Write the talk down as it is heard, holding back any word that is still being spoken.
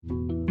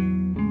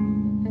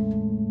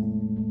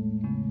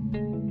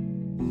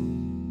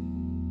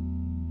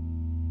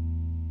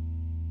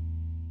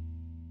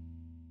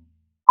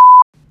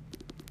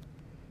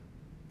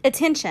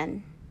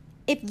Attention!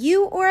 If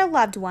you or a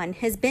loved one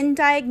has been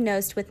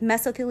diagnosed with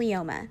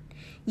mesothelioma,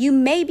 you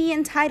may be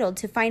entitled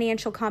to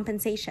financial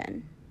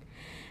compensation.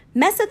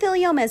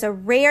 Mesothelioma is a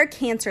rare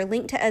cancer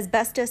linked to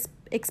asbestos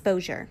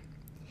exposure.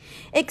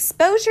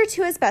 Exposure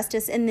to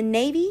asbestos in the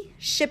Navy,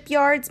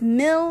 shipyards,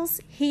 mills,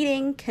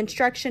 heating,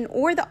 construction,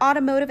 or the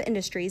automotive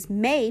industries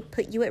may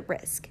put you at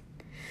risk.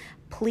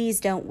 Please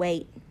don't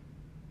wait.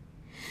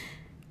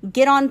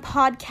 Get on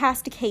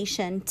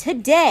Podcastication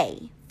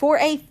today for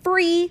a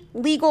free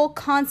legal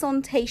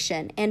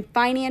consultation and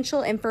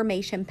financial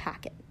information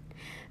packet.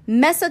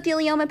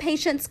 Mesothelioma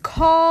patients,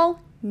 call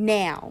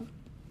now.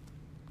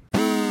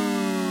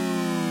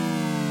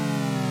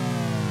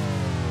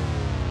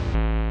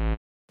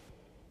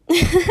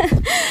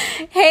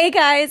 Hey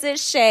guys,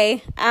 it's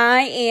Shay.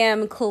 I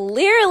am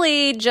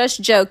clearly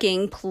just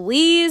joking.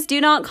 Please do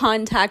not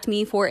contact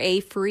me for a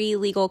free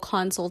legal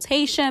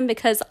consultation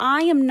because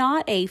I am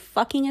not a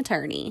fucking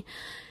attorney.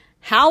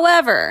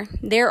 However,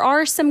 there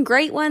are some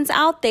great ones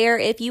out there.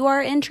 If you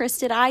are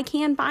interested, I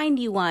can find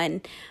you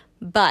one.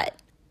 But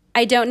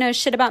I don't know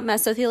shit about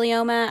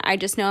mesothelioma. I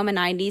just know I'm a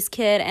 90s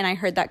kid and I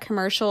heard that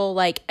commercial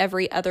like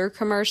every other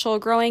commercial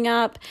growing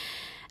up.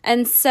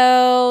 And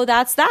so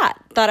that's that.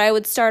 Thought I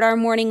would start our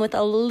morning with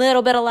a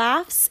little bit of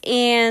laughs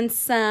and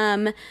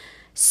some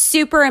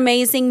super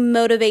amazing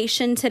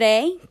motivation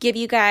today. Give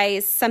you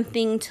guys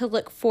something to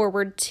look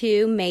forward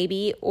to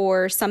maybe,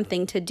 or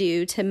something to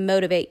do to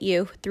motivate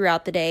you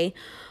throughout the day.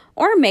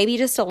 Or maybe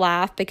just a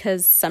laugh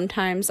because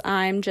sometimes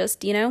I'm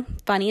just,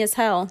 funny as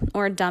hell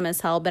or dumb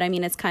as hell. But I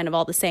mean, it's kind of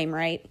all the same,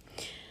 right?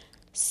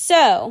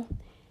 So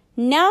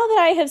now that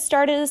I have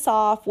started us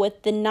off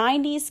with the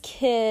 90s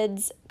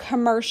kids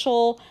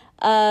commercial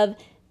of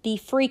the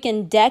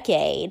freaking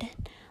decade,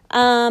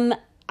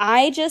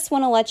 I just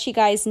want to let you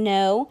guys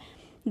know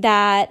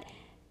that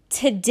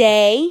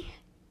today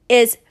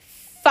is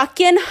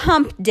fucking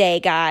hump day,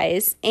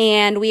 guys,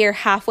 and we are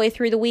halfway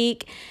through the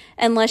week.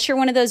 Unless you're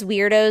one of those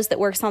weirdos that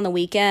works on the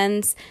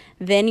weekends,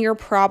 then you're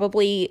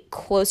probably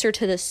closer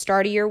to the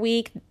start of your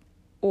week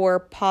or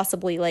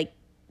possibly like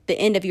the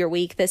end of your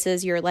week. This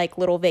is your like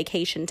little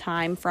vacation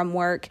time from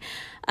work.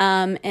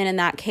 And in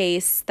that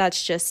case,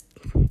 that's just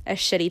a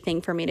shitty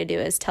thing for me to do,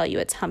 is tell you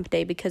it's hump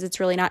day, because it's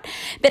really not.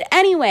 But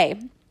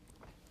anyway,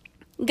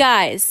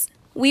 guys,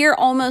 we are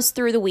almost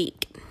through the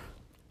week.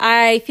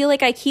 I feel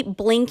like I keep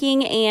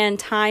blinking and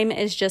time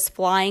is just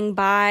flying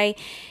by,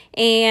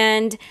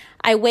 and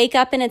I wake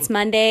up and it's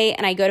Monday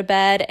and I go to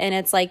bed and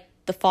it's like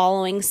the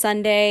following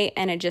Sunday,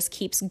 and it just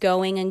keeps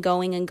going and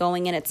going and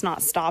going and it's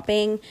not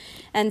stopping.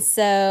 And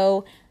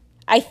so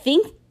I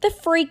think the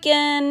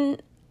freaking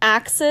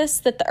axis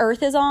that the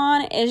earth is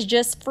on is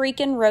just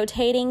freaking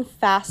rotating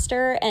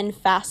faster and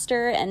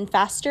faster and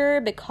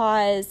faster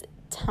because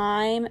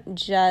time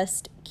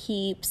just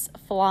keeps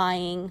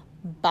flying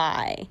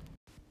by.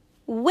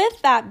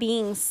 With that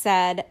being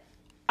said,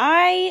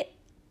 I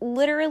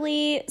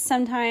literally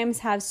sometimes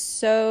have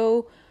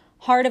so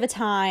hard of a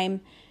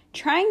time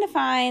trying to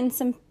find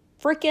some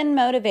freaking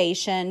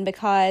motivation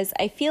because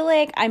I feel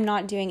like I'm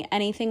not doing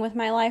anything with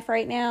my life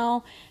right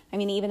now. I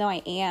mean, even though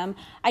I am,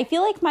 I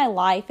feel like my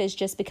life is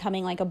just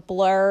becoming like a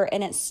blur,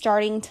 and it's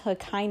starting to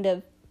kind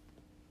of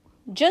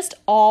just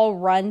all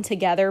run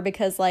together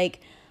because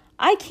like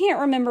I can't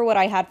remember what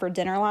I had for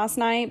dinner last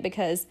night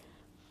because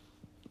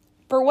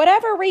for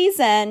whatever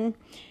reason,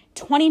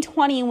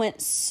 2020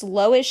 went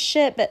slow as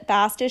shit, but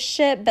fast as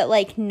shit. But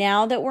like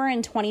now that we're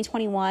in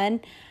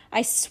 2021,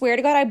 I swear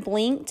to God, I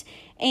blinked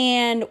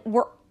and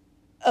we're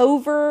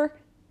over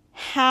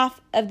half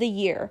of the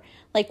year.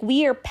 Like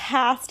we are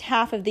past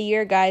half of the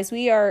year, guys.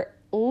 We are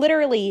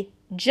literally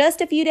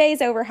just a few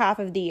days over half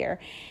of the year.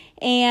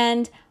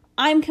 And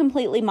I'm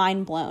completely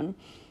mind blown.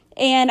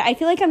 And I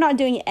feel like I'm not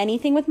doing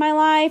anything with my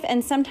life.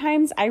 And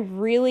sometimes I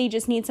really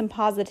just need some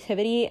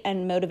positivity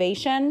and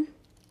motivation,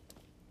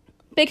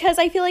 because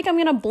I feel like I'm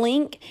going to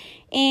blink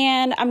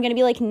and I'm going to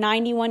be like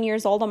 91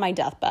 years old on my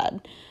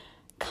deathbed.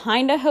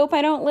 Kind of hope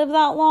I don't live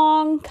that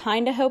long.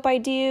 Kind of hope I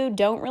do.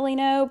 Don't really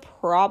know.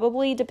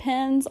 Probably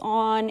depends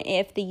on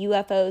if the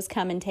UFOs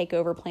come and take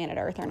over planet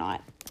Earth or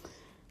not.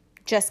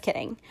 Just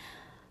kidding.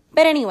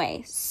 But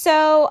anyway,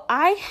 so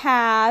I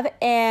have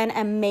an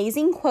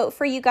amazing quote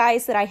for you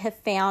guys that I have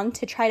found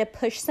to try to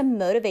push some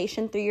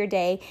motivation through your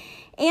day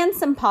and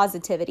some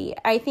positivity.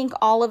 I think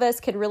all of us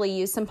could really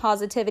use some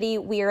positivity.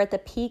 We are at the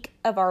peak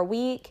of our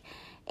week,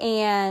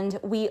 and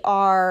we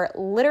are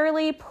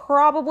literally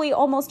probably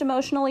almost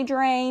emotionally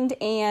drained,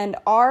 and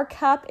our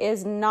cup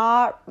is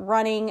not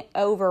running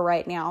over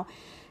right now.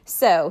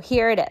 So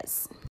here it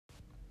is.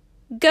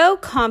 Go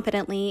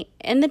confidently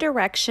in the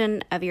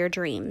direction of your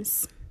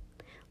dreams.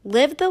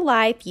 Live the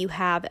life you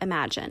have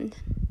imagined.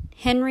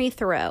 Henry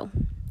Thoreau.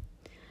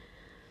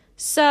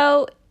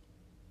 So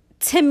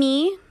to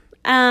me,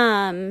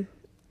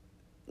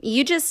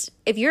 you just,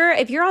 if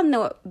you're on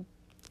the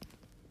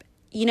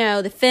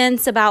the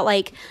fence about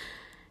like,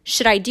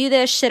 should I do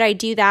this? Should I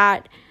do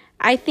that?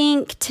 I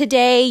think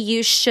today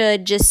you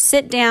should just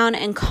sit down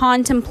and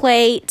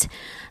contemplate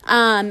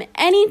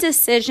Any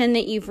decision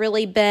that you've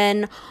really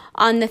been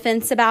on the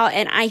fence about,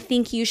 and I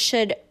think you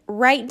should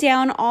write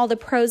down all the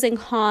pros and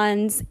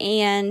cons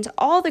and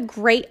all the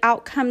great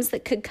outcomes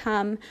that could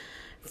come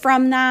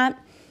from that.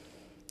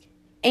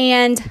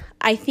 And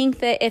I think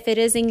that if it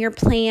is in your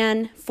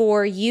plan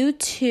for you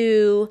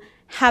to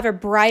have a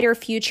brighter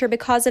future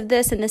because of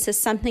this, and this is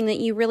something that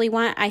you really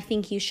want, I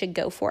think you should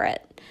go for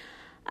it.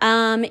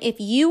 If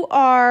you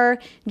are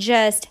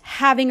just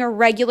having a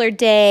regular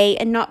day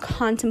and not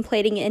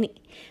contemplating any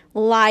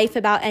life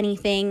about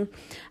anything,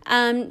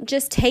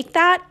 just take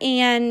that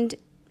and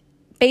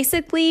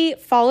basically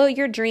follow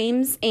your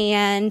dreams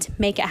and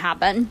make it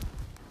happen.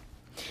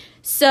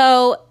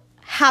 So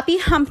happy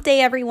hump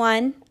day,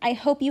 everyone. I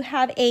hope you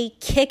have a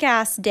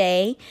kick-ass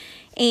day,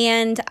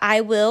 and I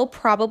will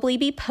probably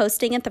be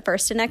posting it the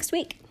first of next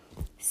week.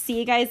 See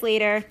you guys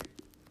later.